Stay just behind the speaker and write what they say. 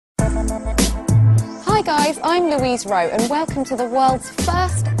Hi guys, I'm Louise Rowe and welcome to the world's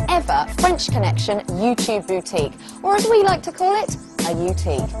first ever French Connection YouTube boutique, or as we like to call it, a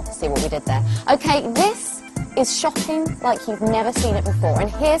Youtique. See what we did there? Okay, this is shopping like you've never seen it before, and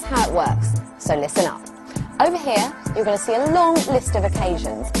here's how it works, so listen up. Over here, you're going to see a long list of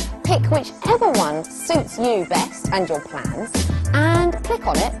occasions. Pick whichever one suits you best and your plans, and click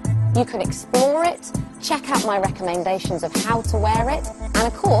on it. You can explore it, check out my recommendations of how to wear it, and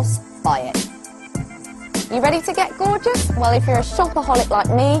of course, buy it. You ready to get gorgeous? Well, if you're a shopaholic like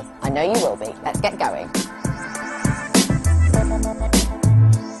me, I know you will be. Let's get going.